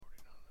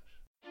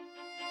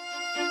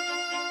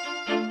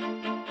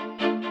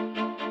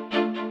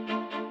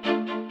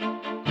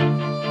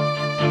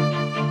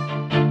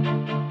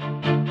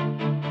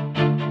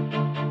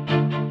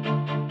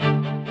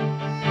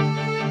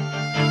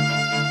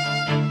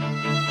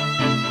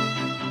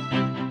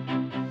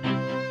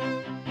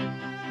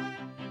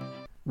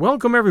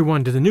Welcome,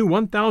 everyone, to the new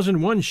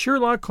 1001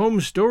 Sherlock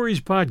Holmes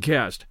Stories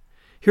podcast.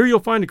 Here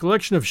you'll find a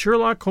collection of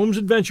Sherlock Holmes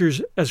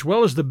adventures, as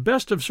well as the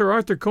best of Sir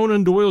Arthur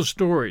Conan Doyle's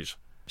stories.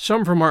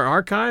 Some from our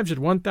archives at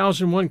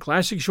 1001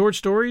 Classic Short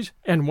Stories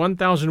and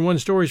 1001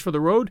 Stories for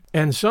the Road,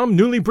 and some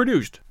newly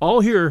produced,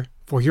 all here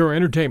for your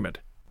entertainment.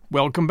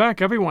 Welcome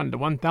back, everyone, to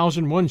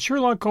 1001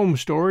 Sherlock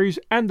Holmes Stories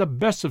and the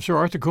best of Sir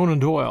Arthur Conan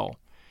Doyle.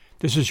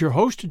 This is your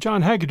host,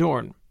 John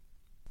Hagedorn.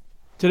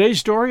 Today's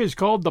story is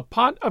called The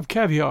Pot of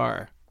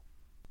Caviar,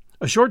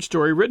 a short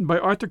story written by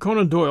Arthur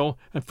Conan Doyle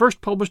and first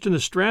published in the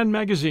Strand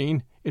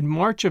magazine in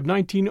March of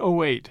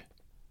 1908.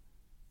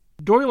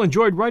 Doyle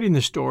enjoyed writing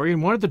this story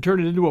and wanted to turn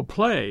it into a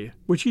play,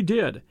 which he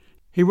did.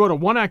 He wrote a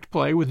one-act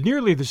play with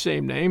nearly the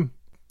same name,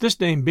 this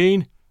name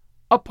being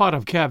A Pot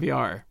of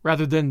Caviar,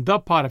 rather than The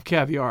Pot of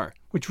Caviar,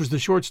 which was the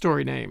short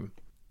story name.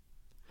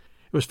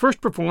 It was first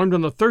performed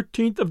on the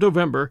 13th of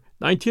November,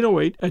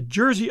 1908, at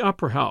Jersey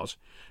Opera House,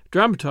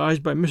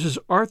 dramatized by Mrs.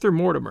 Arthur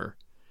Mortimer.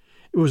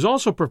 It was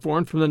also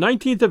performed from the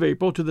 19th of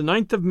April to the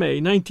 9th of May,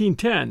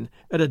 1910,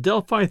 at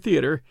Adelphi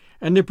Theatre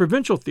and the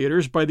provincial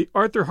theatres by the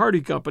Arthur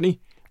Hardy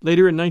Company,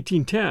 later in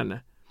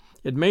 1910.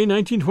 In May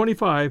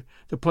 1925,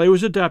 the play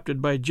was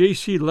adapted by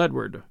J.C.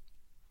 Ledward.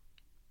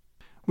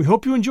 We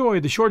hope you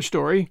enjoy the short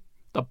story,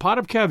 The Pot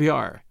of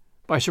Caviar,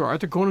 by Sir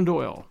Arthur Conan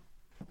Doyle.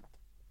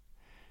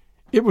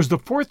 It was the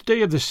fourth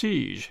day of the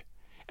siege.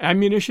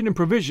 Ammunition and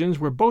provisions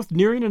were both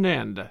nearing an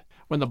end,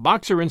 when the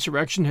Boxer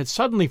insurrection had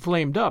suddenly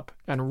flamed up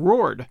and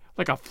roared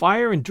like a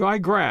fire in dry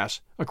grass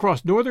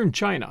across northern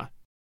China.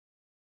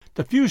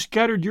 The few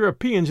scattered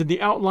Europeans in the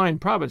outlying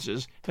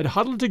provinces had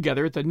huddled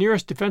together at the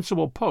nearest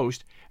defensible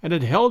post and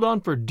had held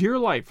on for dear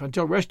life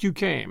until rescue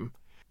came,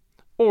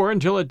 or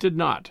until it did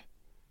not.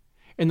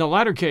 In the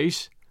latter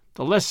case,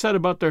 the less said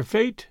about their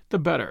fate, the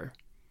better.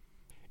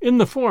 In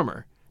the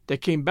former, they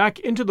came back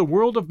into the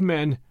world of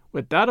men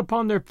with that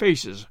upon their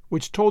faces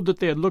which told that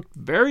they had looked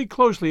very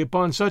closely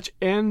upon such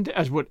end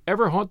as would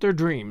ever haunt their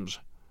dreams.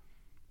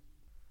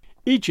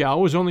 Ichao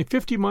was only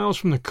 50 miles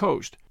from the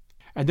coast,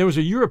 and there was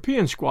a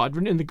European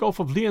squadron in the Gulf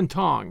of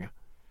Liantong.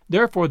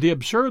 Therefore the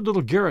absurd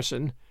little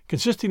garrison,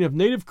 consisting of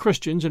native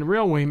Christians and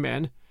railway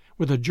men,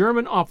 with a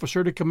German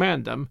officer to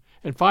command them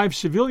and 5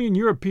 civilian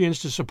Europeans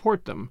to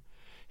support them,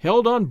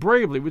 held on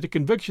bravely with the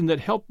conviction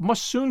that help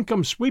must soon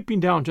come sweeping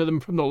down to them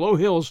from the low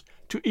hills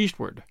to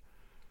eastward.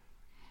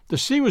 The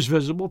sea was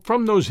visible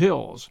from those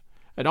hills,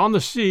 and on the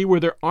sea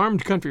were their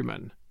armed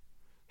countrymen.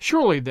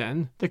 Surely,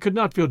 then, they could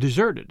not feel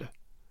deserted.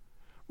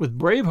 With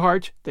brave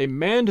hearts they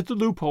manned the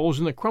loopholes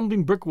in the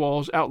crumbling brick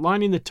walls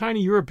outlining the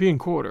tiny European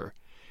quarter,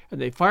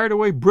 and they fired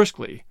away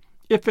briskly,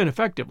 if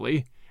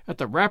ineffectively, at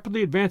the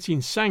rapidly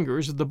advancing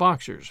sangers of the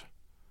Boxers.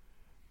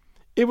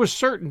 It was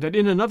certain that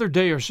in another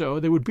day or so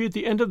they would be at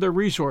the end of their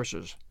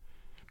resources,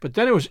 but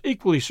then it was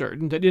equally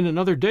certain that in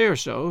another day or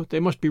so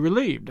they must be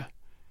relieved.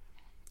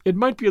 It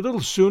might be a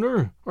little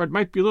sooner, or it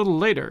might be a little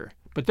later,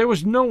 but there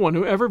was no one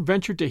who ever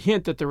ventured to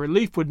hint that the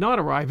relief would not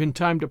arrive in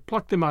time to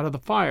pluck them out of the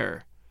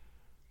fire.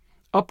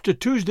 Up to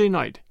Tuesday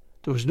night,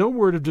 there was no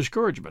word of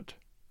discouragement.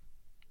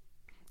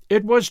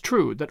 It was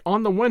true that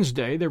on the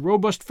Wednesday their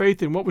robust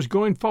faith in what was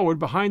going forward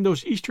behind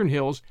those eastern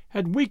hills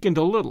had weakened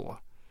a little.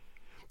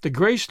 The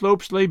gray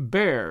slopes lay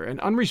bare and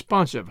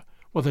unresponsive,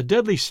 while the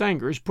deadly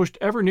sangers pushed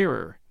ever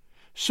nearer,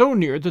 so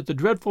near that the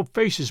dreadful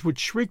faces which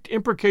shrieked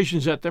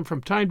imprecations at them from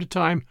time to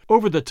time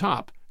over the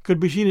top could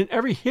be seen in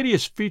every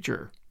hideous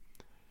feature.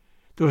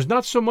 There was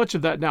not so much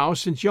of that now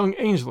since young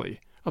Ainsley,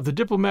 of the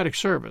diplomatic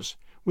service,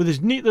 with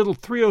his neat little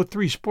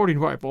 .303 sporting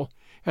rifle,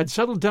 had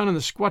settled down in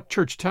the squat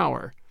church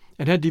tower,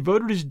 and had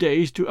devoted his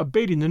days to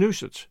abating the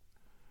nuisance.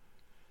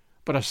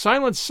 But a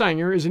silent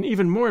sanger is an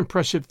even more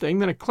impressive thing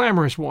than a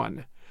clamorous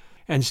one,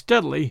 and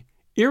steadily,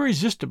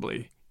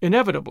 irresistibly,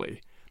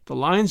 inevitably, the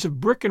lines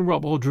of brick and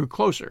rubble drew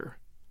closer.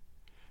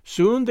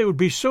 Soon they would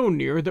be so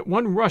near that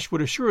one rush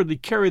would assuredly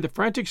carry the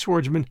frantic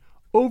swordsman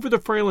over the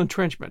frail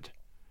entrenchment.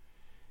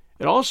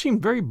 It all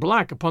seemed very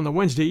black upon the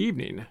Wednesday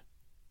evening.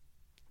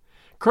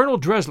 Colonel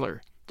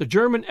Dressler, the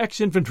German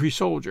ex-infantry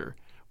soldier,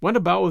 went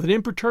about with an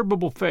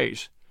imperturbable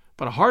face,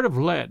 but a heart of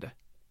lead.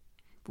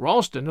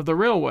 Ralston, of the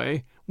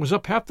railway, was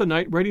up half the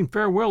night writing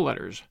farewell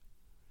letters.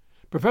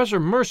 Professor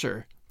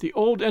Mercer, the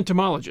old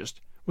entomologist,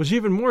 was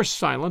even more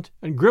silent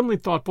and grimly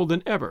thoughtful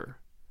than ever.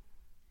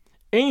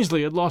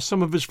 Ainsley had lost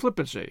some of his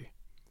flippancy.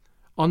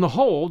 On the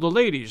whole, the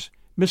ladies,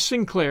 Miss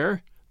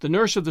Sinclair, the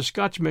nurse of the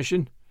Scotch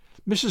mission,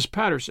 Mrs.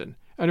 Patterson,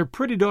 and her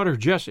pretty daughter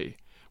Jessie,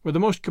 were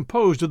the most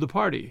composed of the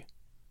party.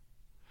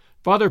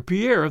 Father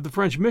Pierre of the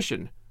French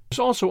mission was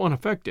also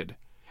unaffected,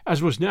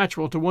 as was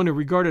natural to one who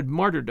regarded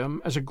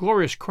martyrdom as a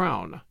glorious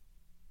crown.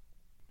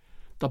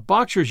 The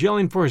Boxers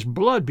yelling for his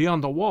blood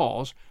beyond the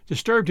walls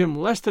disturbed him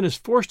less than his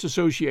forced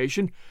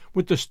association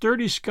with the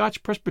sturdy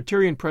Scotch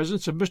Presbyterian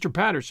presence of Mr.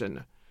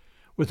 Patterson,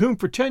 with whom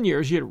for 10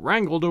 years he had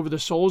wrangled over the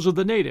souls of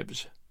the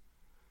natives.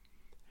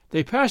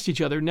 They passed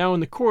each other now in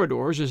the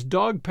corridors as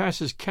dog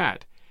passes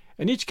cat,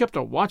 and each kept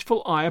a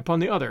watchful eye upon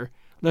the other,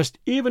 lest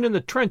even in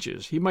the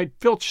trenches he might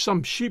filch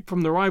some sheep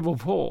from the rival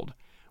fold,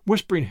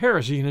 whispering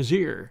heresy in his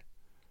ear.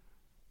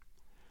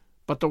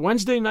 But the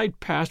Wednesday night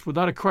passed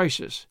without a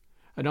crisis,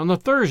 and on the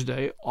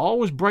Thursday all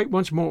was bright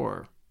once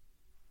more.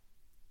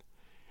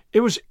 It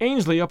was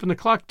Ainsley up in the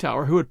clock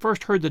tower who had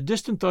first heard the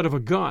distant thud of a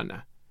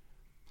gun.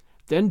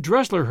 Then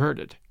Dressler heard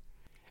it,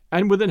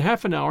 and within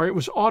half an hour it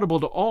was audible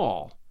to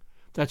all,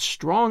 that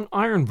strong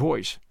iron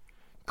voice,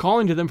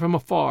 calling to them from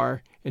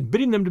afar and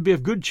bidding them to be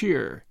of good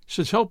cheer,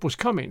 since help was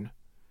coming.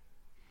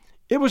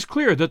 It was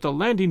clear that the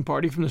landing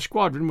party from the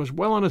squadron was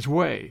well on its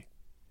way.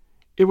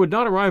 It would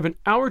not arrive an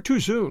hour too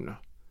soon.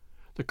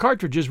 The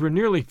cartridges were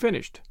nearly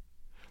finished.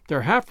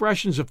 Their half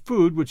rations of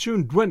food would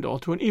soon dwindle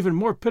to an even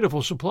more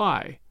pitiful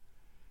supply.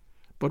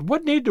 But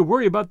what need to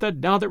worry about that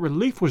now that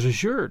relief was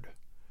assured?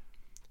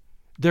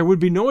 There would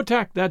be no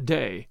attack that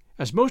day,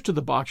 as most of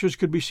the Boxers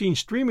could be seen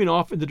streaming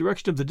off in the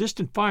direction of the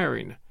distant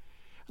firing,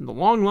 and the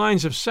long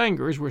lines of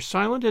Sangers were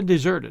silent and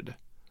deserted.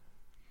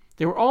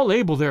 They were all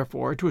able,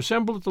 therefore, to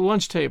assemble at the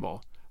lunch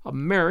table, a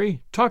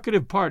merry,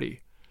 talkative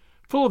party,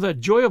 full of that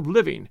joy of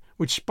living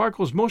which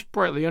sparkles most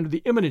brightly under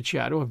the imminent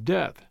shadow of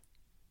death.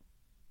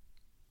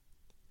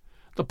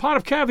 "The pot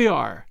of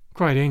caviar!"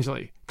 cried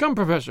Ainsley. "Come,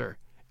 Professor,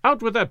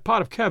 out with that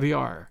pot of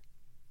caviar!"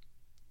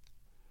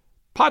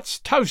 "Pot's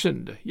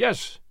tausend,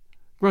 yes,"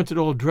 grunted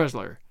old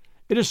Dressler.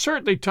 "It is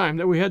certainly time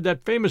that we had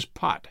that famous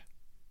pot."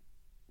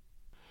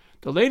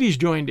 The ladies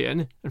joined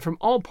in, and from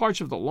all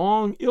parts of the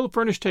long,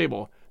 ill-furnished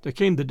table there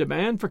came the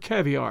demand for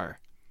caviar.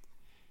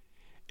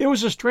 It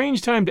was a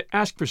strange time to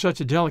ask for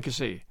such a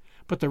delicacy,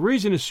 but the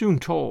reason is soon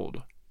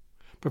told.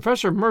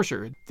 Professor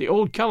Mercer, the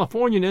old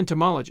Californian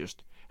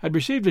entomologist, had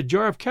received a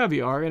jar of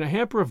caviar in a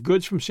hamper of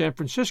goods from San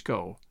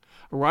Francisco,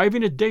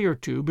 arriving a day or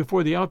two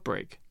before the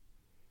outbreak.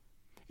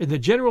 In the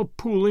general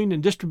pooling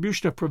and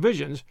distribution of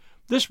provisions,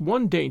 this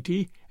one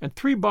dainty and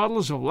 3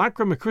 bottles of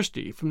Lacrima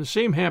Christi from the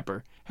same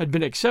hamper had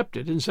been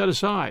accepted and set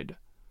aside.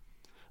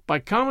 By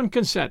common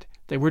consent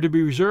they were to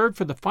be reserved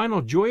for the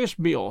final joyous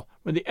meal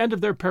when the end of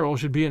their peril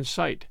should be in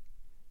sight.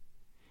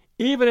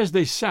 Even as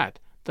they sat,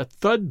 the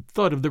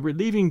thud of the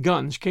relieving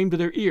guns came to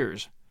their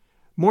ears,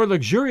 more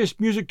luxurious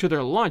music to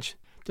their lunch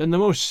than the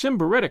most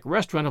sybaritic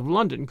restaurant of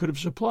London could have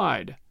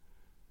supplied.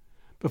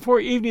 Before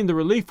evening the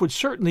relief would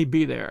certainly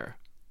be there.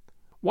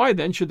 Why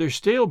then should their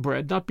stale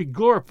bread not be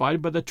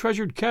glorified by the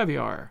treasured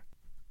caviar?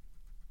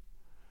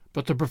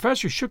 But the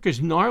professor shook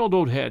his gnarled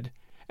old head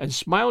and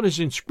smiled his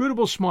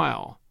inscrutable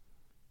smile.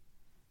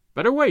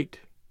 "Better wait,"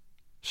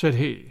 said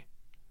he.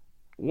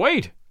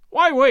 "Wait?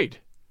 Why wait?"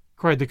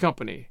 cried the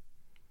company.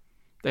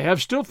 "They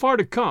have still far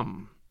to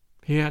come,"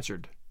 he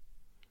answered.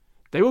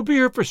 "They will be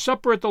here for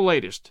supper at the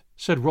latest,"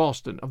 said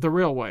Ralston of the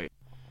railway,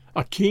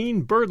 a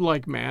keen,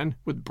 bird-like man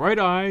with bright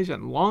eyes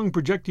and long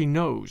projecting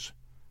nose.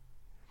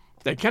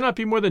 "They cannot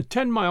be more than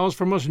 10 miles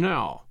from us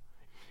now.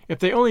 If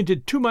they only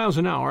did 2 miles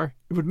an hour,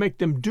 it would make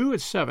them due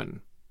at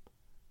 7.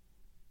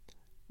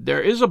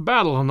 "There is a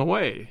battle on the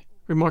way,"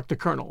 remarked the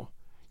colonel.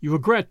 "You will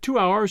grant 2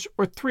 hours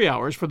or 3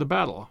 hours for the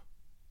battle."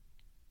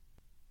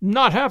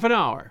 "Not half an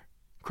hour,"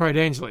 cried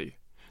Ainsley.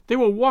 "They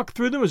will walk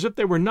through them as if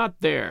they were not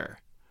there.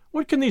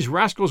 What can these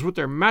rascals with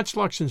their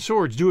matchlocks and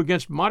swords do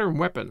against modern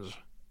weapons?"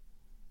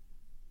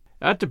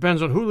 "That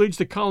depends on who leads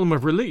the column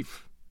of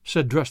relief,"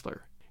 said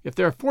Dressler, "if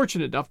they are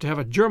fortunate enough to have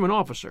a German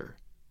officer."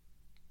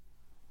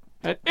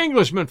 "An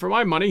Englishman, for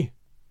my money!"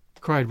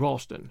 cried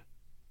Ralston.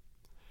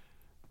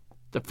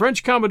 "The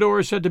French Commodore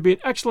is said to be an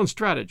excellent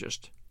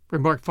strategist,"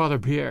 remarked Father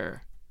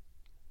Pierre.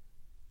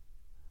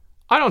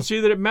 "I don't see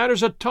that it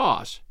matters a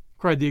toss,"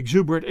 cried the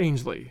exuberant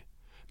Ainsley.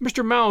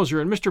 "Mr.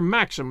 Mauser and Mr.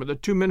 Maxim are the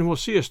 2 men who will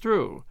see us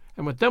through,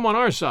 and with them on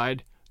our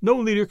side, no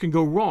leader can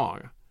go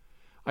wrong.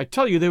 I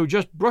tell you they would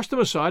just brush them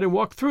aside and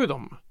walk through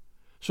them.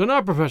 So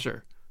now,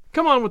 Professor,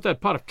 come on with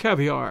that pot of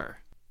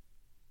caviar."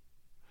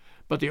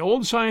 But the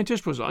old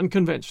scientist was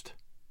unconvinced.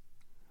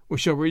 "We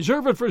shall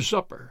reserve it for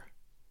supper,"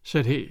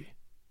 said he.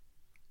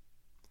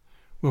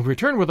 We'll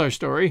return with our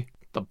story,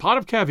 The Pot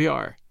of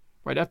Caviar,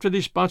 right after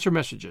these sponsor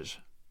messages.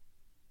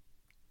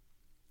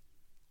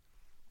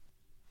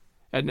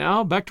 And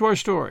now, back to our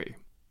story.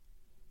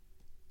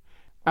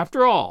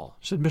 "After all,"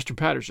 said Mr.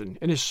 Patterson,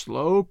 in his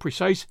slow,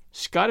 precise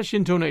Scottish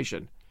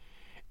intonation,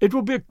 "it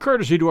will be a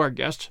courtesy to our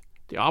guests,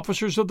 the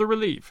officers of the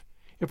relief,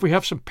 if we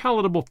have some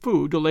palatable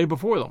food to lay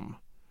before them.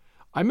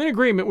 I'm in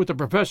agreement with the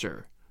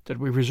professor that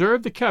we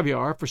reserve the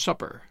caviar for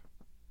supper."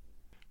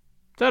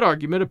 That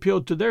argument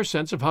appealed to their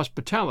sense of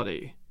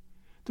hospitality.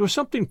 There was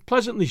something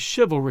pleasantly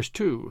chivalrous,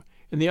 too,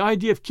 in the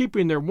idea of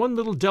keeping their one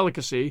little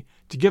delicacy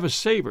to give a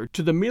savor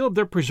to the meal of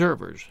their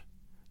preservers.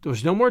 There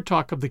was no more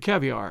talk of the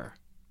caviar.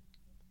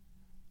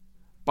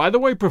 "By the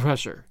way,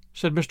 Professor,"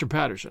 said Mr.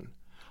 Patterson,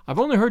 "I've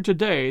only heard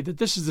today that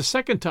this is the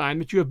second time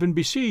that you have been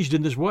besieged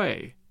in this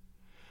way.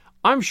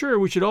 I'm sure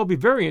we should all be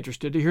very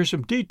interested to hear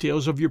some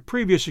details of your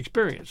previous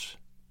experience."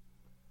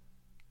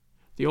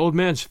 The old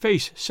man's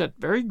face set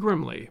very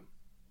grimly.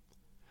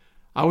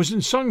 "I was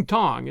in Sung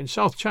Tong in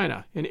South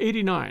China in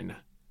 '89,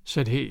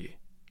 said he.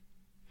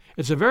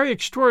 "It's a very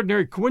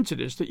extraordinary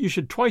coincidence that you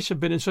should twice have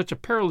been in such a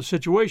perilous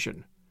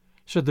situation,"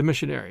 said the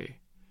missionary.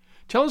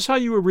 "Tell us how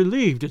you were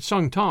relieved at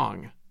Sung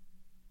Tong."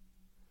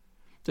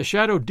 The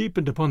shadow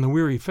deepened upon the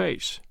weary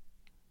face.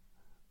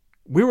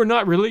 "We were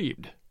not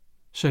relieved,"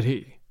 said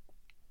he.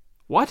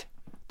 "What?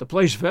 The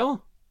place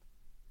fell?"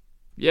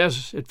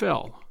 "Yes, it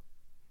fell."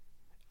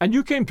 "And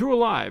you came through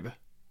alive?"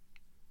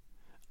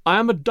 "I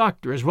am a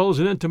doctor as well as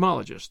an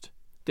entomologist.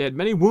 They had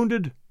many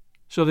wounded,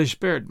 so they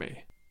spared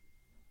me."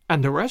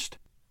 "And the rest?"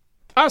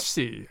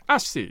 "Assez,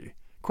 assez!"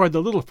 cried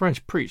the little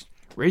French priest,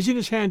 raising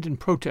his hand in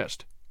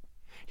protest.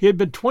 He had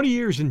been 20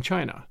 years in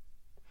China.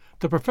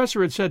 The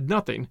professor had said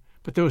nothing,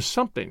 but there was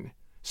something,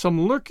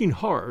 some lurking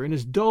horror in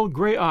his dull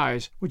gray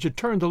eyes which had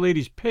turned the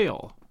ladies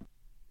pale.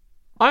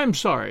 "I am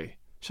sorry,"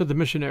 said the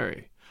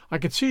missionary. "I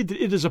can see that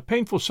it is a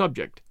painful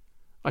subject.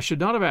 I should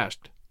not have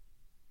asked."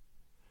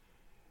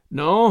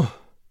 "No,"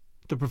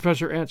 the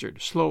professor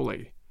answered,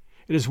 slowly.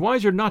 "It is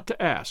wiser not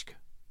to ask.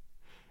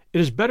 It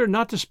is better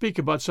not to speak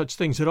about such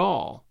things at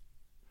all.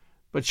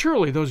 But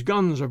surely those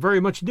guns are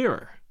very much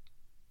nearer."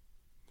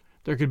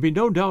 There could be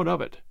no doubt of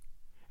it.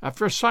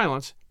 After a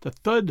silence, the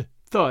thud,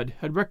 thud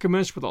had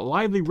recommenced with a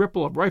lively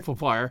ripple of rifle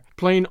fire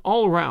playing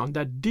all round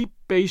that deep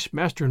bass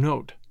master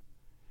note.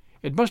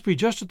 It must be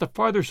just at the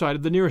farther side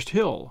of the nearest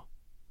hill.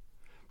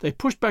 They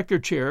pushed back their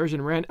chairs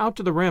and ran out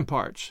to the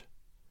ramparts.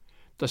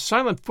 The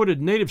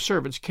silent-footed native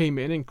servants came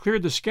in and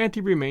cleared the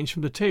scanty remains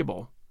from the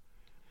table.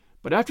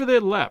 But after they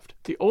had left,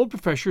 the old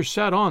professor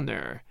sat on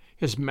there,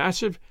 his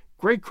massive,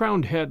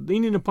 gray-crowned head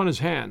leaning upon his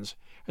hands,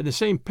 and the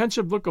same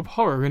pensive look of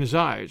horror in his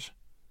eyes.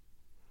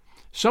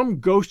 Some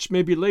ghosts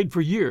may be laid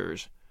for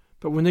years,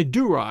 but when they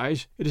do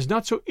rise, it is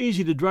not so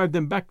easy to drive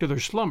them back to their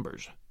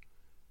slumbers.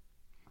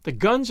 The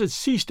guns had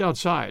ceased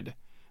outside,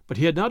 but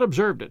he had not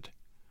observed it,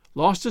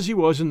 lost as he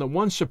was in the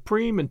one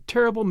supreme and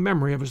terrible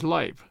memory of his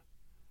life.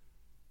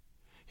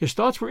 His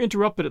thoughts were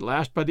interrupted at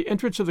last by the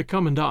entrance of the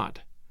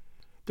commandant.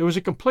 There was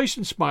a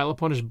complacent smile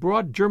upon his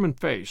broad German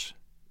face.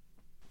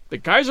 "The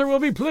Kaiser will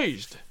be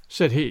pleased,"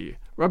 said he,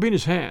 rubbing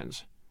his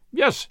hands.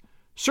 "Yes,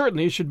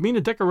 certainly it should mean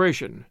a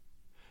decoration.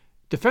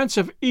 Defense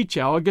of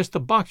Ichau against the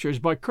Boxers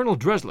by Colonel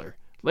Dressler,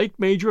 late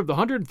Major of the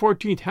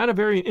 114th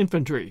Hanoverian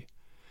Infantry.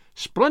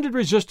 Splendid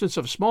resistance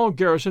of small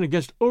garrison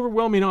against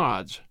overwhelming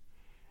odds.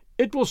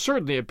 It will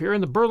certainly appear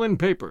in the Berlin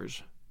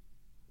papers."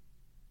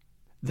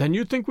 "Then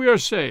you think we are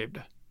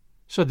saved?"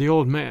 said the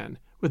old man,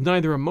 with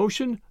neither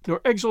emotion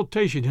nor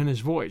exultation in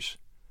his voice.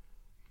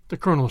 The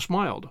colonel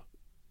smiled.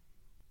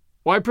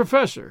 "Why,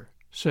 Professor,"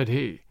 said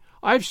he,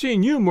 "I've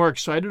seen you more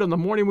excited on the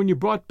morning when you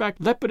brought back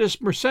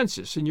Lepidus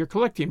mercensis in your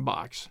collecting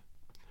box."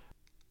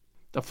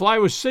 "The fly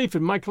was safe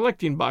in my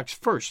collecting box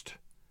first,"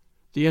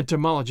 the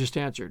entomologist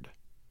answered.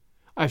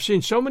 "I've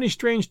seen so many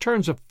strange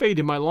turns of fate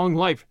in my long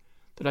life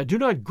that I do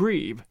not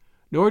grieve,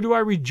 nor do I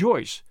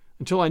rejoice,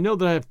 until I know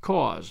that I have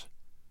cause.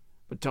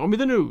 But tell me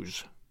the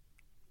news."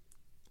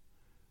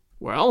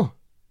 "Well,"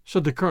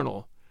 said the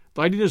colonel,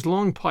 lighting his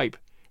long pipe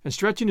and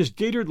stretching his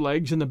gaitered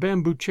legs in the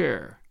bamboo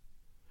chair,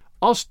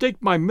 "I'll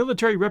stake my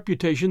military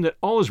reputation that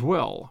all is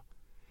well.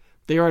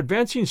 They are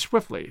advancing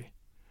swiftly.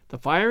 The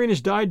firing has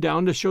died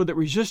down to show that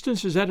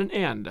resistance is at an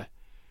end,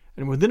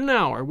 and within an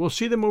hour we'll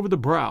see them over the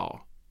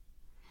brow.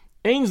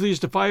 Ainsley is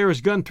to fire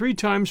his gun 3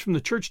 times from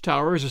the church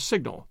tower as a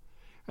signal,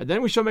 and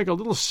then we shall make a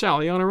little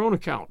sally on our own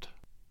account."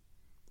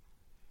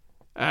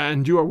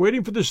 "And you are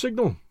waiting for the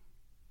signal?"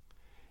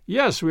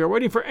 "Yes, we are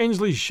waiting for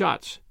Ainsley's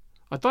shots.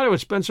 I thought I would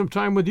spend some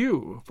time with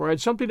you, for I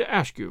had something to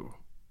ask you."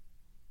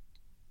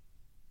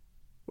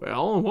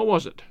 "Well, what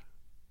was it?"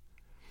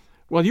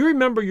 "Well, you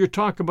remember your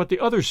talk about the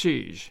other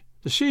siege,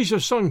 the siege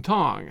of Sung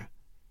Tong.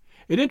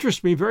 It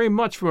interests me very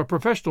much from a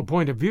professional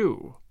point of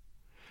view.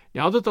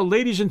 Now that the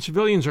ladies and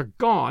civilians are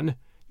gone,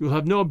 you will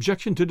have no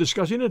objection to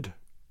discussing it?"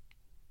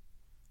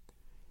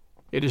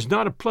 "It is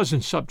not a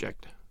pleasant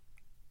subject."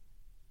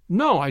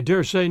 "No, I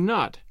dare say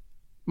not.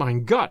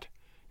 Mein Gott,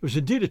 it was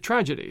indeed a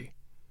tragedy.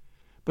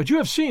 But you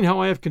have seen how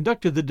I have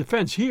conducted the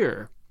defense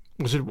here.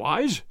 Was it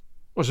wise?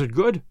 Was it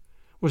good?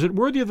 Was it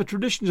worthy of the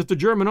traditions of the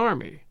German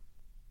army?"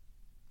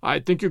 "I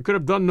think you could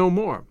have done no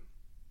more."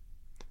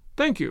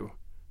 "Thank you.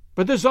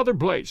 But this other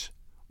place,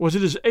 was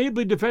it as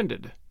ably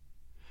defended?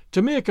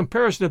 To me a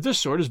comparison of this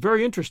sort is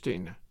very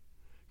interesting.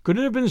 Could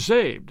it have been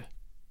saved?"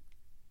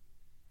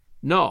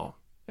 "No.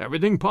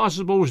 Everything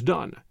possible was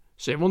done,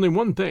 save only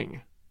one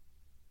thing."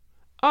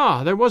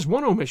 "Ah, there was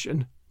one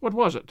omission. What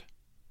was it?"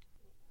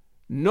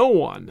 "No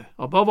one,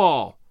 above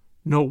all,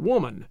 no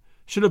woman,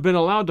 should have been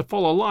allowed to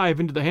fall alive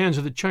into the hands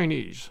of the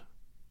Chinese."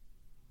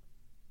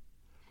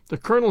 The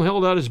colonel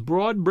held out his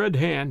broad red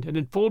hand and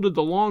enfolded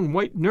the long,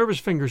 white, nervous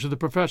fingers of the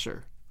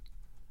professor.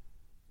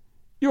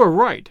 "You are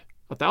right,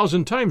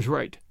 1,000 times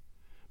right.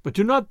 But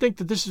do not think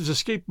that this has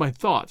escaped my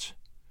thoughts.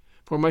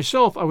 For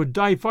myself I would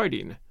die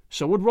fighting,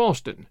 so would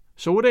Ralston,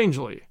 so would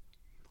Ainsley.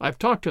 I have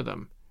talked to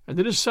them, and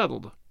it is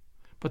settled.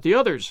 But the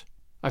others,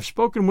 I've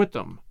spoken with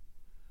them.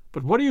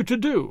 But what are you to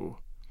do?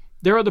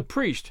 There are the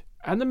priest,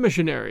 and the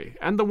missionary,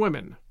 and the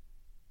women."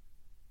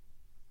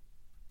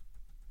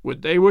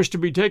 "Would they wish to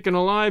be taken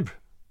alive?"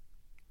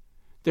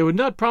 "They would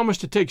not promise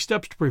to take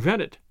steps to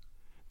prevent it.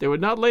 They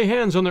would not lay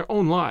hands on their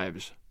own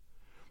lives.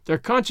 Their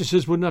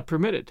consciences would not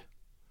permit it.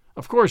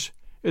 Of course,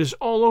 it is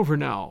all over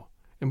now,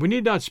 and we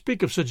need not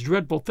speak of such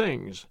dreadful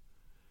things.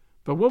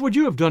 But what would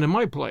you have done in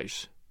my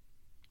place?"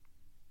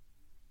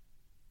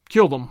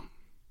 "Kill them."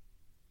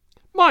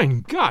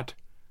 "Mein Gott!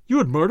 You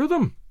would murder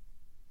them?"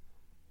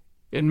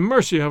 "In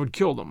mercy I would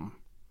kill them.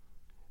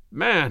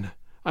 Man,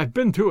 I've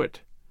been through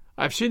it.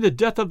 I've seen the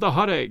death of the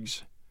hot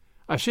eggs.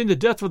 I've seen the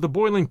death of the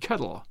boiling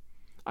kettle.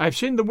 I've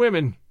seen the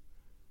women.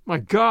 My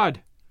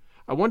God,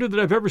 I wonder that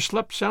I've ever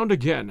slept sound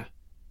again."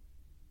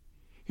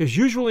 His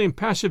usually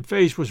impassive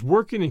face was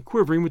working and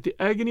quivering with the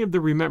agony of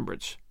the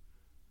remembrance.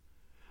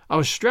 "I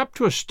was strapped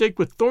to a stake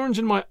with thorns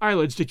in my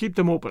eyelids to keep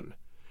them open,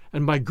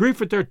 and my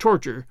grief at their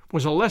torture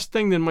was a less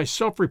thing than my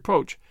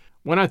self-reproach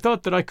when I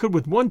thought that I could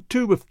with one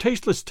tube of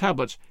tasteless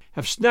tablets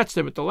have snatched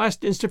them at the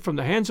last instant from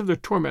the hands of their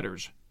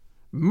tormentors.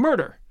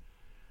 Murder!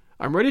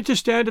 I'm ready to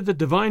stand at the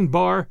divine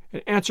bar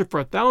and answer for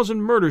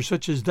 1,000 murders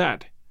such as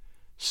that.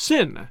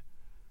 Sin!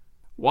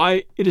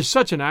 Why, it is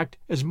such an act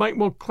as might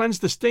well cleanse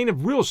the stain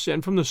of real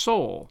sin from the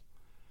soul.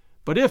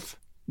 But if,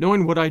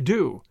 knowing what I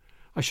do,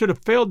 I should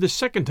have failed this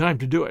second time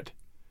to do it,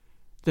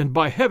 then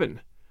by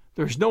heaven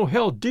there is no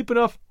hell deep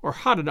enough or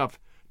hot enough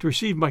to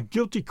receive my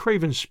guilty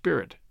craven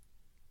spirit."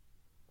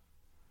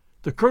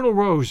 The colonel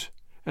rose,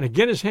 and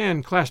again his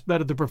hand clasped that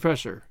of the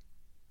professor.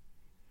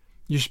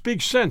 "You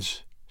speak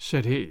sense,"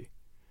 said he.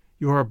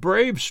 "You are a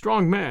brave,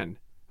 strong man,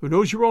 who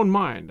knows your own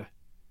mind.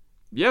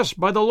 Yes,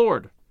 by the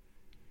Lord!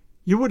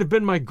 You would have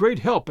been my great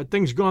help had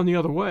things gone the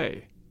other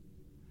way.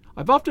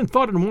 I've often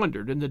thought and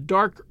wondered in the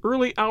dark,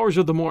 early hours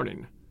of the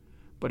morning,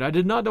 but I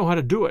did not know how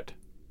to do it.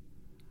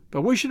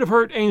 But we should have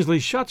heard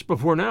Ainsley's shots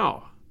before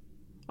now.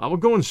 I will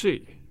go and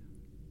see."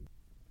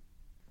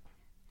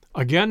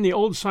 Again the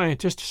old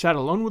scientist sat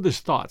alone with his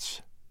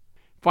thoughts.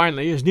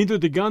 Finally, as neither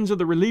the guns of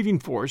the relieving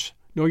force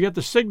nor yet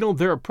the signal of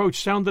their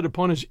approach sounded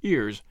upon his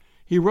ears,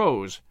 he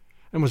rose,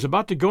 and was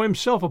about to go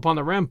himself upon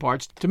the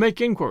ramparts to make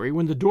inquiry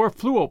when the door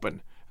flew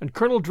open, and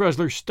Colonel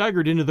Dresler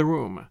staggered into the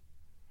room.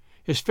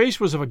 His face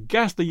was of a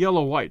ghastly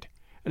yellow-white,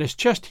 and his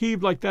chest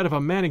heaved like that of a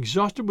man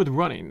exhausted with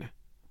running.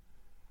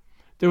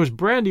 There was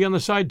brandy on the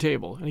side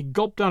table, and he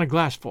gulped down a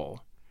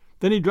glassful.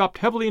 Then he dropped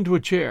heavily into a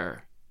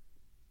chair.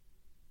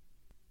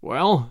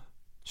 "Well,"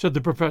 said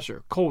the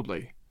professor,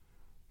 coldly,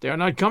 "they are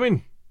not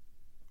coming?"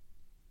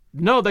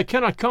 "No, they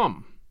cannot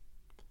come."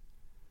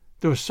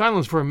 There was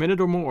silence for a minute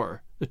or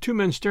more, the two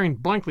men staring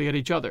blankly at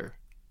each other.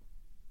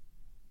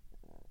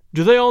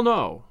 "Do they all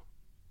know?"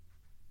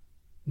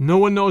 "No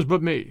one knows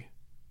but me."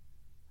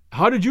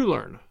 "How did you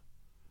learn?"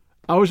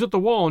 "I was at the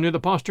wall near the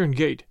postern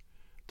gate,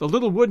 the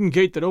little wooden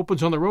gate that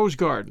opens on the rose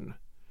garden.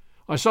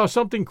 I saw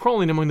something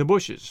crawling among the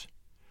bushes.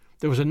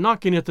 There was a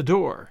knocking at the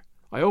door.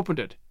 I opened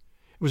it.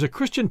 It was a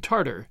Christian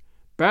Tartar,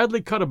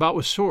 badly cut about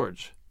with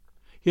swords.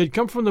 He had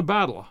come from the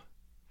battle.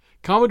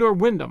 Commodore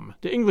Wyndham,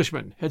 the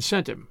Englishman, had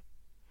sent him.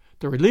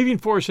 The relieving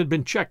force had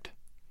been checked.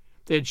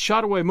 They had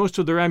shot away most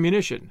of their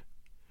ammunition.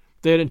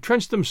 They had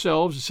entrenched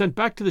themselves and sent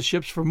back to the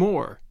ships for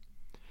more.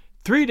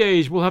 3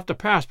 days will have to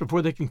pass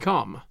before they can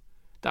come.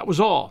 That was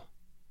all.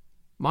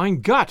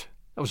 Mein Gott,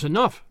 that was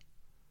enough."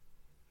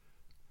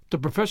 The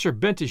professor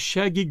bent his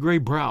shaggy gray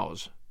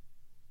brows.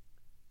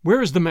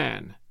 "Where is the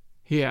man?"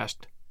 he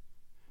asked.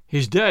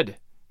 "He's dead.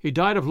 He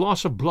died of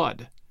loss of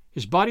blood.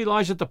 His body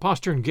lies at the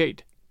postern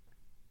gate."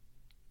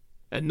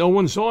 "And no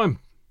one saw him?"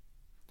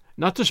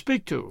 "Not to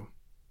speak to."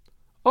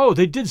 "Oh,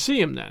 they did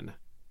see him, then."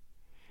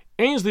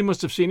 "Ainsley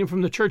must have seen him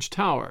from the church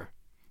tower.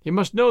 He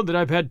must know that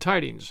I've had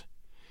tidings.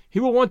 He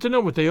will want to know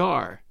what they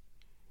are.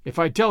 If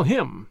I tell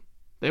him,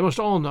 they must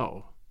all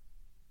know."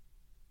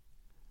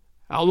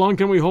 "How long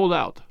can we hold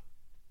out?"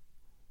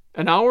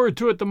 "An hour or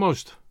two at the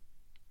most."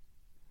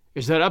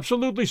 "Is that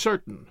absolutely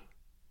certain?"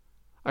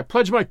 "I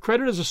pledge my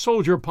credit as a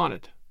soldier upon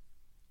it."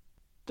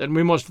 "Then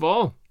we must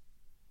fall?"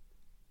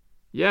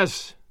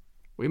 "Yes,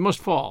 we must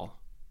fall."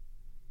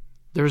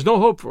 "There is no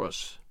hope for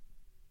us?"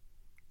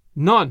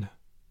 "None."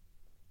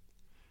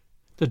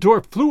 The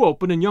door flew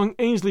open and young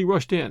Ainsley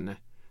rushed in.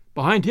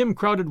 Behind him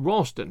crowded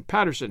Ralston,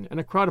 Patterson, and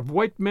a crowd of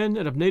white men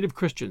and of native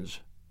Christians.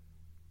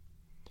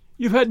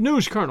 "You've had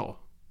news, Colonel."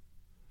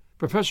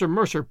 Professor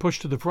Mercer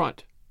pushed to the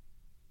front.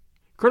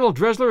 "Colonel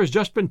Dresler has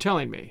just been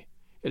telling me.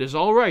 It is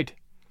all right.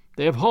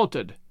 They have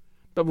halted,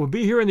 but will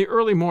be here in the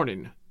early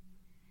morning.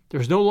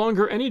 There is no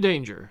longer any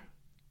danger."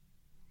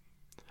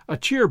 A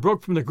cheer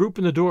broke from the group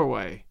in the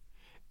doorway.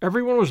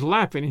 Everyone was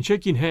laughing and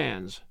shaking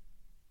hands.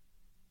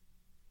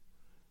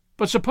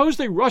 "But suppose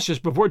they rush us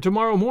before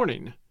tomorrow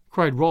morning,"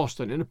 cried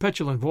Ralston in a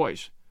petulant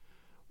voice.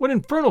 "What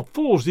infernal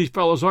fools these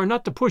fellows are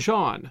not to push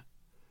on!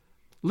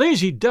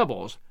 Lazy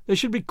devils! They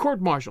should be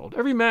court-martialed,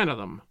 every man of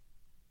them."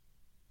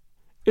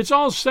 "It's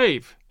all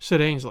safe,"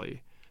 said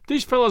Ainsley.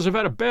 "These fellows have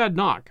had a bad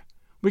knock.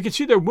 We can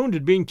see their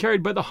wounded being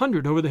carried by the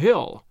 100 over the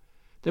hill.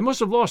 They must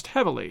have lost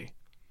heavily.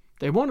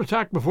 They won't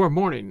attack before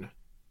morning."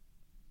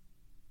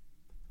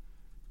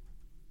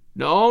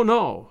 "No,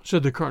 no,"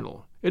 said the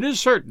colonel. "It is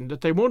certain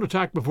that they won't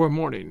attack before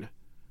morning.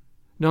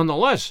 None the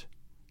less,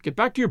 get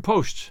back to your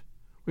posts.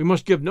 We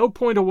must give no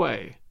point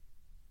away."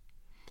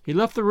 He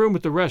left the room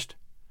with the rest,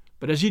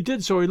 but as he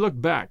did so he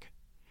looked back,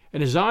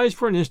 and his eyes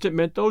for an instant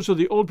met those of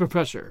the old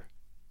professor.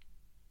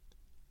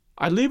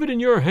 "I leave it in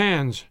your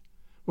hands.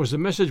 was the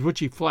message which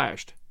he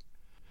flashed.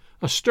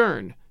 A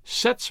stern,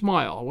 set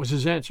smile was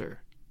his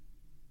answer.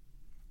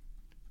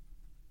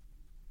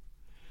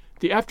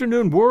 The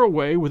afternoon wore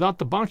away without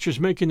the Boxers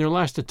making their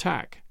last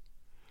attack.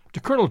 To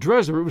Colonel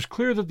Dressler it was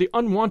clear that the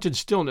unwonted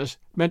stillness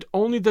meant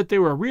only that they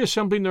were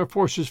reassembling their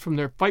forces from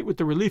their fight with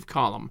the relief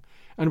column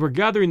and were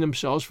gathering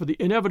themselves for the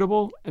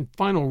inevitable and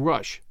final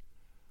rush.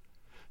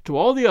 To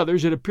all the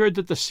others it appeared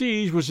that the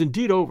siege was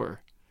indeed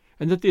over,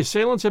 and that the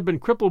assailants had been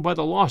crippled by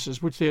the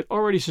losses which they had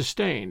already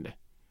sustained.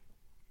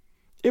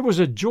 It was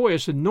a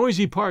joyous and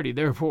noisy party,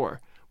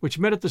 therefore, which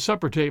met at the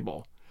supper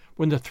table,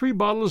 when the 3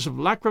 bottles of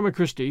Lacrima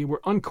Christi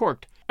were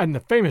uncorked and the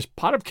famous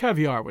pot of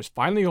caviar was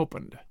finally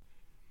opened.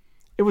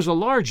 It was a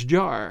large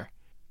jar,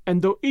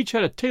 and though each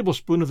had a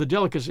tablespoon of the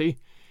delicacy,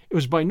 it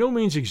was by no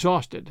means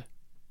exhausted.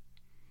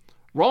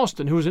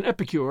 Ralston, who was an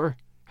epicure,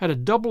 had a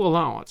double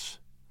allowance.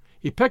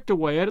 He pecked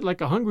away at it like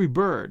a hungry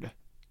bird.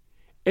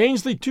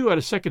 Ainsley, too, had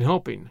a second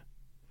helping.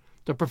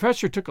 The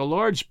professor took a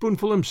large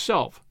spoonful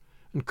himself,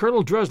 and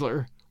Colonel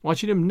Dressler,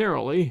 watching him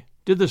narrowly,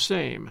 did the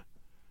same.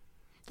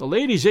 The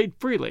ladies ate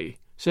freely,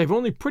 save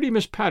only pretty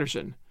Miss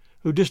Patterson,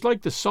 who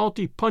disliked the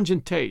salty,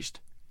 pungent taste.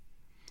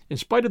 In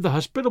spite of the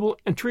hospitable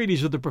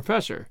entreaties of the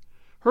professor,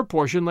 her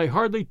portion lay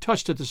hardly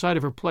touched at the side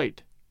of her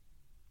plate.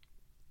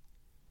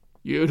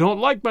 "You don't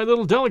like my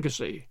little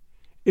delicacy.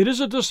 It is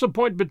a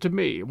disappointment to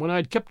me, when I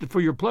had kept it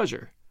for your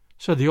pleasure,"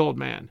 said the old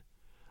man.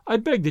 "I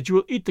beg that you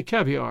will eat the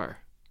caviar."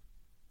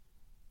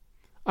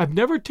 "I've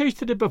never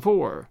tasted it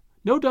before.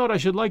 No doubt I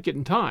should like it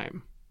in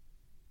time."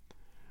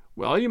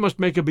 "Well, you must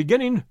make a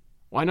beginning.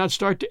 Why not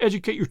start to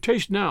educate your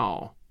taste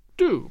now?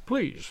 Do,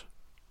 please."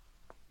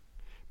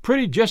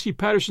 Pretty Jessie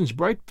Patterson's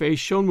bright face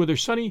shone with her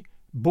sunny,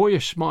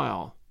 boyish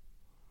smile.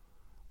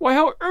 "Why,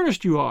 how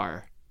earnest you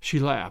are!" she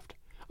laughed.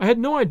 "I had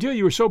no idea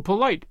you were so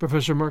polite,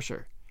 Professor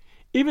Mercer.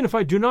 Even if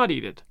I do not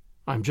eat it,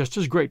 I'm just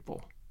as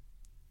grateful."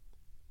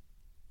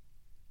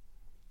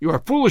 "You are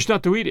foolish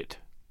not to eat it,"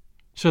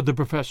 said the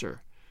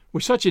professor,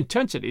 with such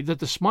intensity that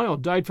the smile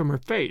died from her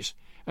face,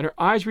 and her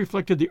eyes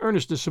reflected the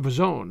earnestness of his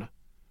own.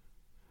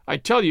 "I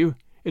tell you,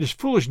 it is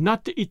foolish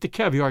not to eat the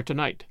caviar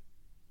tonight."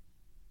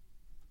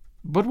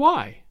 "But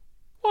why?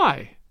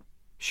 Why?"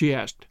 she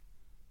asked.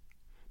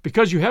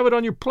 "Because you have it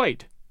on your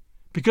plate.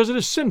 Because it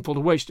is sinful to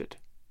waste it."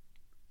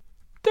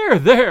 "There,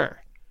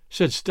 there,"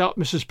 said stout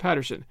Mrs.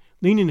 Patterson,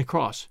 leaning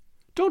across.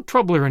 "Don't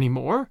trouble her any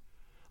more.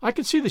 I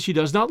can see that she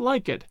does not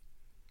like it.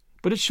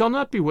 But it shall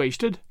not be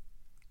wasted."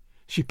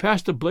 She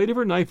passed the blade of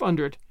her knife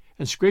under it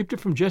and scraped it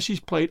from Jessie's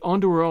plate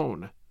onto her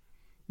own.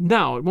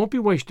 "Now it won't be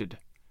wasted.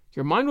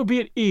 Your mind will be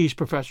at ease,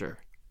 Professor."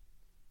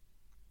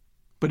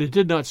 But it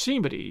did not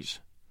seem at ease.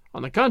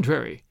 On the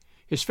contrary,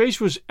 his face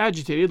was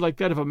agitated like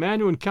that of a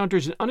man who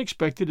encounters an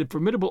unexpected and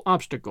formidable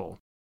obstacle.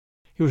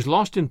 He was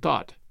lost in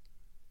thought.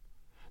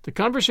 The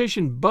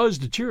conversation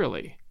buzzed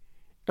cheerily.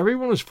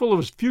 Everyone was full of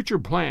his future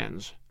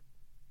plans.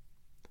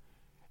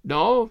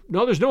 No,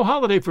 there's no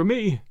holiday for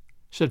me,"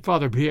 said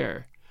Father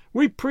Pierre.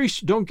 "We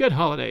priests don't get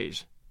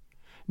holidays.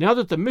 Now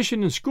that the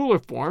mission and school are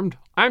formed,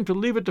 I am to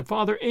leave it to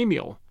Father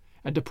Amiel,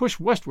 and to push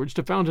westwards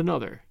to found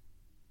another."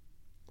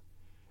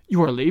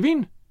 "You are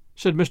leaving?"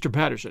 said Mr.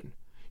 Patterson.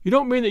 "You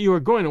don't mean that you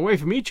are going away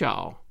from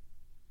Ichow?"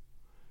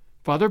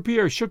 Father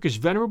Pierre shook his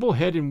venerable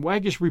head in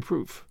waggish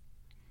reproof.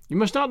 "You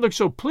must not look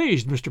so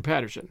pleased, Mr.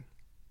 Patterson."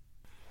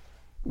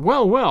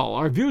 Well,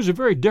 our views are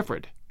very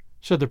different,"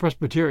 said the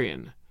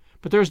Presbyterian,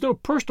 "but there is no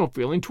personal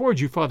feeling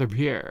towards you, Father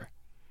Pierre.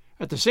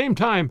 At the same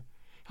time,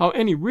 how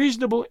any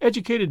reasonable,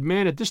 educated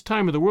man at this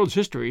time of the world's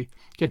history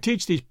can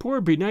teach these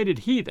poor benighted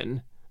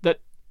heathen that—"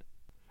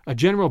 A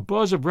general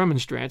buzz of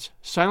remonstrance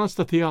silenced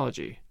the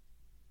theology.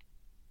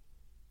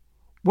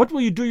 "What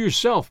will you do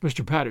yourself,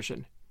 Mr.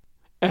 Patterson?"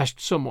 asked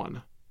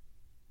someone.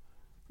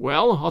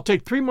 "Well, I'll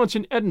take 3 months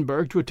in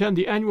Edinburgh to attend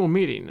the annual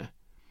meeting.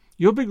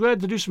 You'll be glad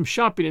to do some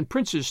shopping in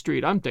Prince's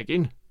Street, I'm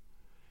thinking.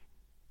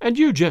 And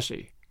you,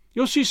 Jessie,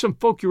 you'll see some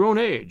folk your own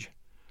age.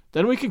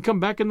 Then we can come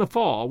back in the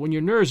fall, when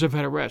your nerves have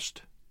had a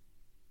rest."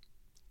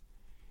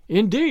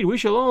 "Indeed, we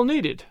shall all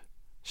need it,"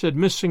 said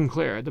Miss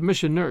Sinclair, the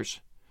mission nurse.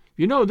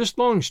 "You know, this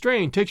long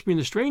strain takes me in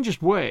the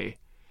strangest way.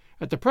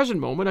 At the present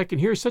moment I can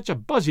hear such a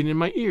buzzing in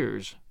my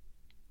ears."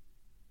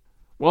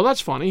 "Well,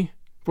 that's funny,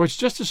 for it's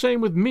just the same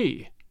with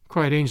me,"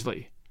 cried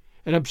Ainsley.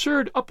 "An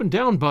absurd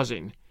up-and-down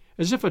buzzing,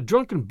 as if a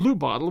drunken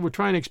bluebottle were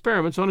trying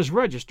experiments on his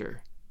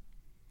register.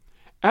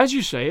 As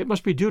you say, it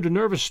must be due to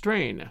nervous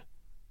strain.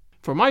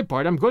 For my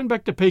part, I'm going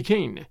back to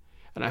Peking,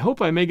 and I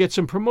hope I may get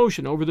some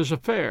promotion over this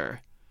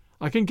affair.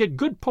 I can get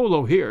good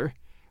polo here,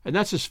 and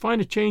that's as fine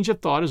a change of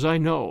thought as I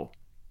know.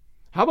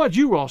 How about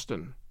you,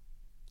 Ralston?"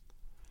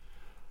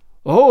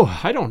 "Oh,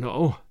 I don't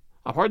know.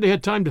 I've hardly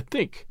had time to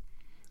think.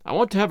 I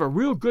want to have a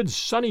real good,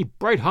 sunny,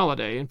 bright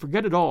holiday and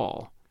forget it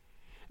all.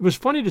 It was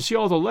funny to see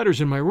all the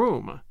letters in my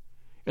room.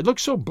 It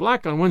looked so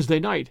black on Wednesday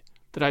night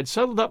that I'd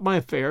settled up my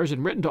affairs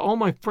and written to all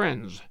my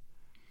friends.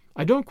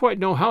 I don't quite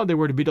know how they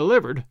were to be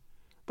delivered,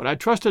 but I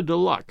trusted to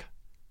luck.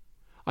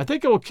 I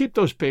think I will keep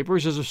those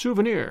papers as a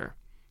souvenir.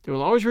 They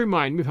will always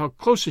remind me of how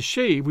close a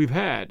shave we've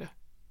had."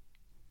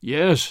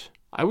 "Yes,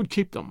 I would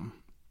keep them."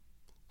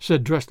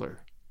 said Dressler.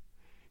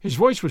 His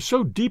voice was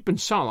so deep and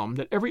solemn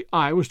that every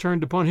eye was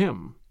turned upon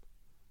him.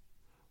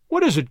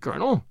 "What is it,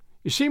 Colonel?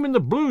 You seem in the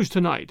blues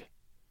tonight."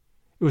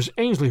 It was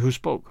Ainsley who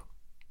spoke.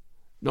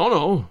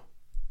 No,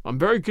 I'm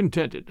very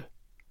contented."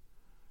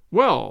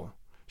 "Well,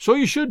 so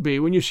you should be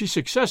when you see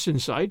success in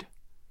sight.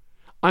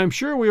 I am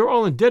sure we are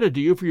all indebted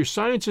to you for your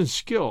science and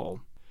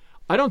skill.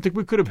 I don't think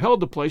we could have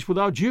held the place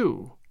without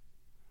you.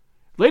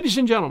 Ladies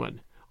and gentlemen,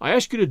 I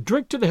ask you to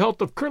drink to the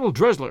health of Colonel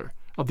Dressler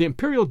of the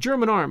Imperial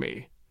German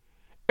Army.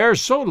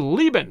 So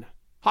Leben!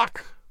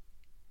 Hock!"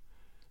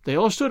 They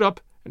all stood up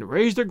and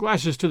raised their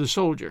glasses to the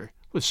soldier,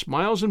 with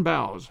smiles and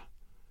bows.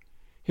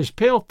 His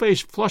pale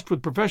face flushed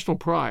with professional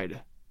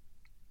pride.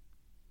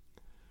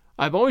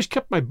 "I have always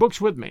kept my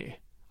books with me.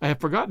 I have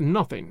forgotten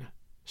nothing,"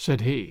 said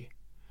he.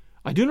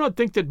 "I do not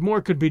think that more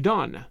could be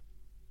done.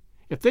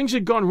 If things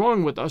had gone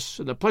wrong with us,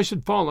 and the place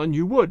had fallen,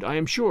 you would, I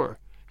am sure,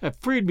 have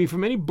freed me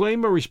from any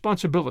blame or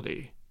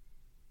responsibility."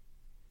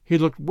 He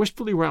looked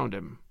wistfully round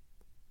him.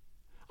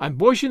 "I'm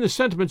voicing the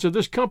sentiments of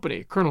this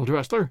company, Colonel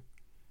Dressler,"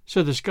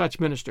 said the Scotch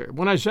minister,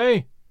 "when I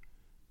say—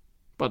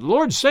 But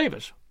Lord save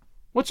us!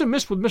 What's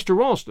amiss with Mr.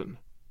 Ralston?"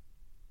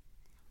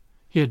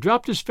 He had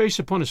dropped his face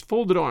upon his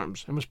folded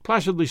arms and was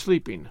placidly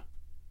sleeping.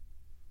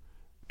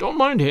 "Don't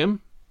mind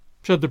him,"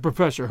 said the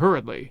professor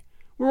hurriedly.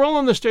 "We're all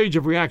on the stage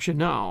of reaction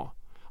now.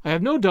 I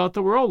have no doubt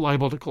that we're all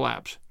liable to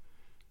collapse.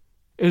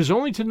 It is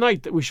only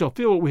tonight that we shall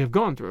feel what we have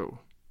gone through."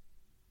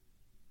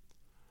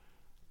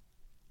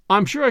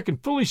 "I'm sure I can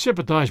fully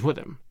sympathize with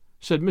him,"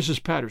 said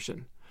Mrs.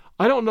 Patterson.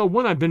 "I don't know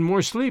when I've been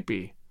more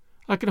sleepy.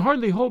 I can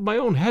hardly hold my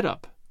own head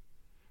up."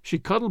 She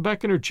cuddled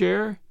back in her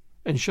chair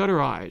and shut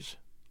her eyes.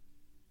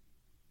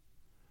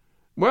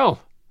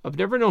 "Well, I've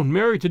never known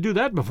Mary to do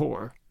that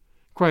before,"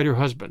 cried her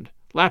husband,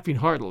 laughing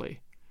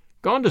heartily.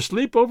 "Gone to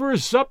sleep over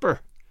his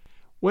supper.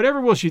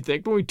 Whatever will she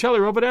think when we tell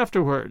her of it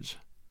afterwards?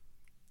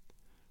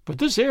 But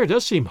this air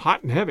does seem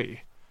hot and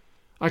heavy.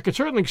 I could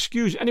certainly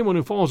excuse anyone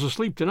who falls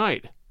asleep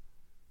tonight.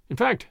 In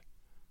fact,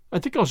 I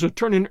think I shall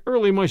turn in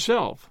early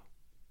myself."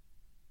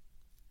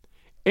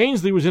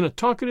 Ainsley was in a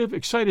talkative,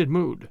 excited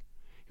mood.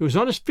 He was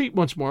on his feet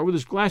once more with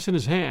his glass in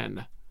his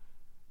hand.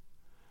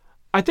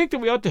 "I think that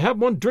we ought to have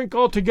one drink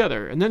all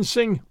together, and then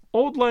sing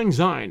 'Auld Lang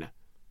Syne,'"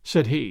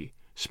 said he,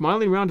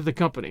 smiling round at the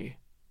company.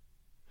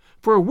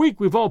 "For a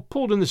week we've all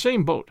pulled in the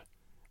same boat,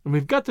 and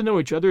we've got to know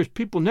each other as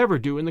people never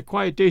do in the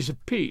quiet days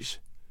of peace.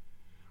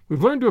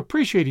 We've learned to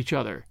appreciate each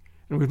other,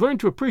 and we've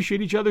learned to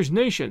appreciate each other's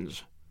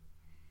nations.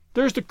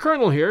 There's the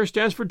Colonel here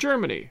stands for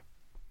Germany,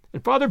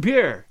 and Father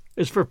Pierre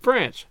is for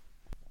France.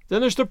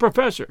 Then there's the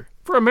Professor,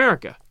 for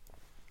America.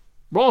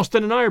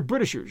 Ralston and I are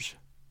Britishers.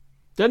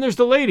 Then there's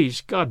the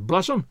ladies, God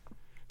bless 'em.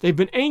 They've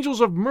been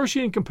angels of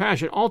mercy and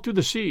compassion all through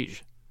the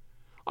siege.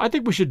 I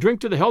think we should drink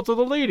to the health of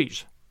the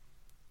ladies.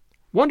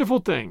 Wonderful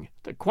thing,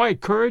 the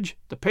quiet courage,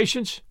 the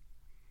patience,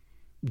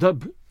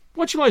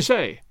 what shall I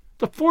say,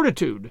 the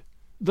fortitude,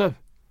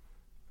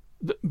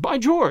 by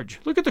George,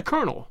 look at the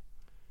Colonel.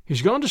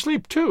 He's gone to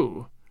sleep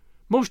too.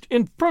 Most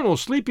infernal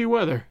sleepy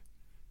weather."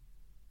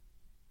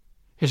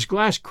 His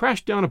glass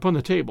crashed down upon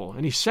the table,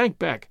 and he sank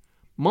back,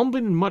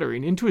 mumbling and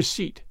muttering, into his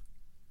seat.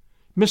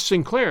 Miss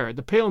Sinclair,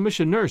 the pale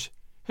mission nurse,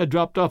 had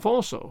dropped off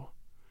also.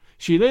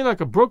 She lay like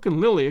a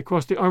broken lily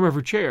across the arm of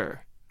her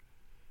chair.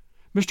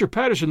 Mr.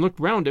 Patterson looked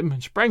round him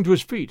and sprang to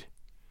his feet.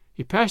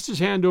 He passed his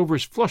hand over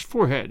his flushed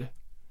forehead.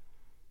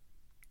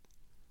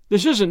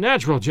 "This isn't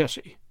natural,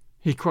 Jessie,"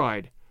 he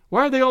cried.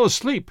 "Why are they all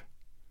asleep?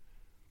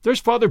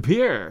 There's Father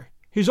Pierre.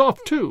 He's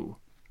off too.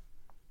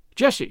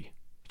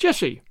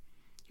 Jessie,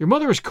 your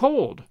mother is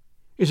cold.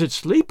 Is it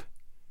sleep?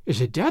 Is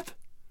it death?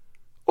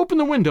 Open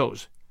the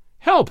windows.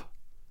 Help!"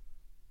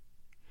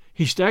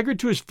 He staggered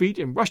to his feet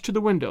and rushed to the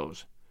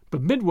windows,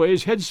 but midway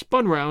his head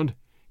spun round,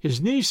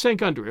 his knees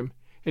sank under him,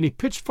 and he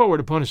pitched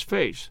forward upon his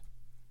face.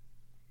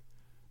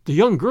 The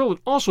young girl had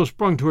also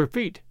sprung to her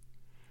feet.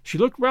 She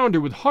looked round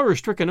her with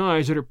horror-stricken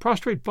eyes at her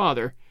prostrate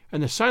father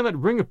and the silent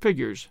ring of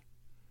figures.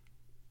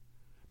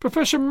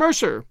 "Professor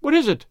Mercer, what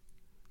is it?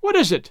 What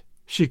is it?"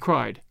 she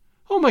cried.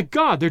 "Oh, my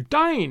God, they're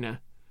dying!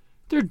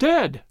 They're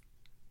dead!"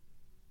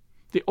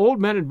 The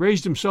old man had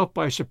raised himself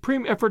by a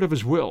supreme effort of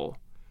his will,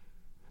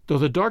 though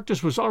the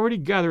darkness was already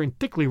gathering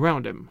thickly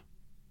round him.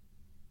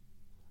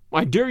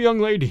 "My dear young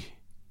lady,"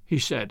 he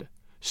said,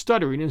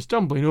 stuttering and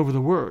stumbling over the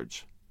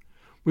words,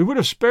 "we would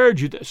have spared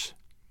you this.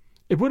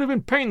 It would have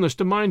been painless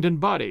to mind and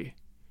body.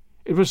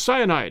 It was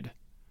cyanide.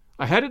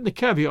 I had it in the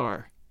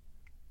CAVIAR.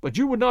 But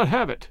you would not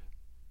have it."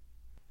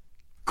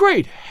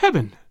 "Great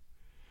heaven!"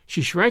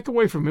 She shrank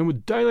away from him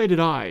with dilated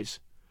eyes.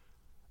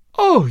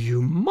 "Oh,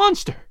 you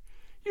monster!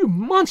 You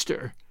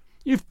monster!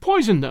 You've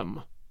poisoned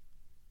them."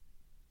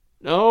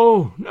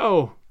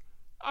 No.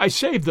 I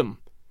saved them.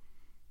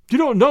 You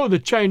don't know the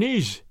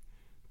Chinese.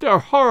 They are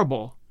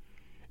horrible.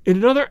 In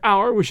another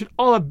hour we should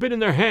all have been in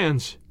their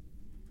hands.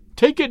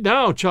 Take it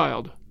now,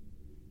 child."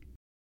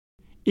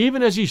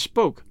 Even as he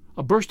spoke,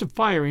 a burst of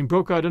firing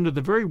broke out under the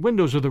very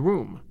windows of the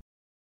room.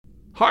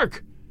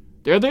 "Hark!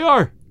 There they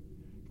are!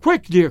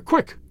 Quick, dear,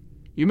 quick!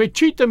 You may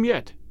cheat them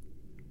yet."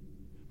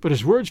 But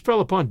his words fell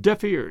upon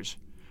deaf ears,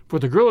 for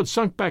the girl had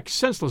sunk back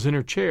senseless in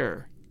her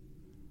chair.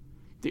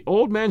 The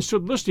old man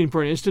stood listening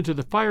for an instant to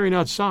the firing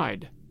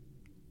outside.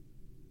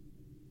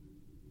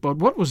 But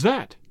what was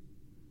that?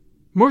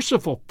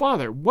 Merciful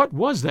Father, what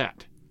was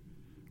that?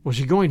 Was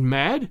he going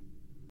mad?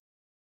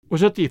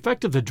 Was it the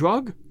effect of the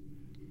drug?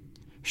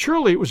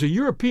 Surely it was a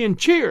European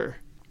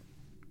cheer.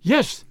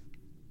 Yes,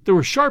 there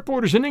were sharp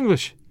orders in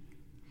English.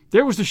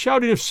 There was the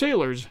shouting of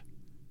sailors.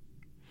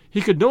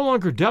 He could no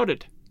longer doubt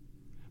it.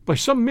 By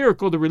some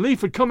miracle the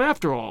relief had come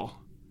after all.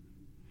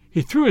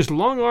 He threw his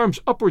long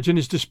arms upwards in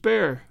his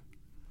despair.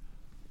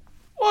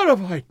 What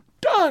have I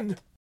done?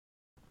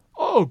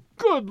 Oh,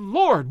 good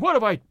Lord, what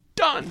have I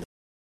done?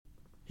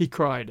 He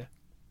cried.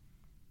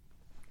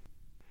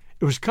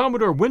 It was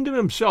Commodore Wyndham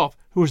himself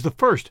who was the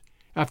first,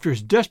 after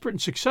his desperate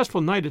and successful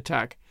night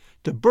attack,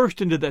 to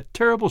burst into that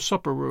terrible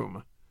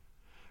supper-room.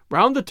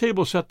 Round the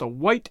table sat the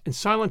white and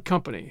silent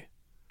company.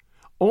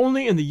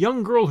 Only in the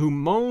young girl who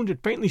moaned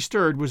and faintly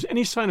stirred was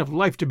any sign of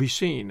life to be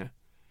seen.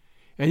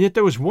 And yet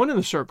there was one in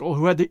the circle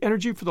who had the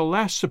energy for the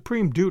last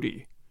supreme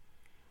duty.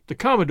 The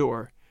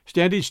Commodore,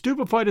 standing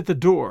stupefied at the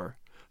door,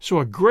 saw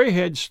a gray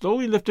head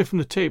slowly lifted from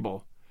the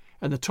table,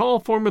 and the tall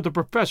form of the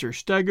professor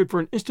staggered for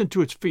an instant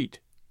to its feet.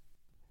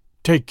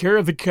 "Take care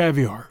of the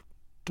caviar.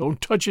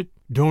 Don't touch it,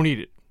 don't eat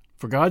it.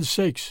 For God's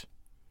sakes.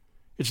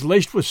 It's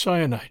laced with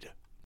cyanide."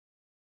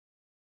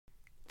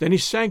 Then he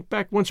sank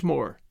back once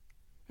more,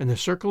 and the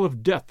circle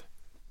of death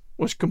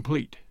was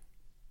complete.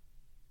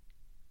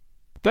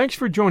 Thanks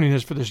for joining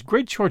us for this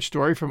great short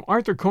story from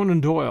Arthur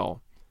Conan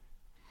Doyle.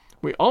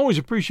 We always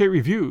appreciate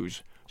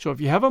reviews, so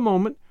if you have a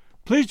moment,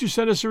 please do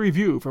send us a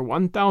review for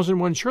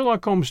 1001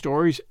 Sherlock Holmes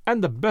stories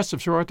and the best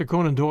of Sir Arthur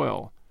Conan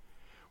Doyle.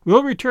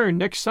 We'll return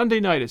next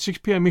Sunday night at 6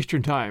 p.m.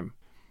 Eastern Time.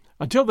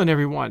 Until then,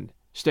 everyone,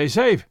 stay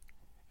safe,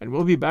 and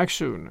we'll be back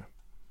soon.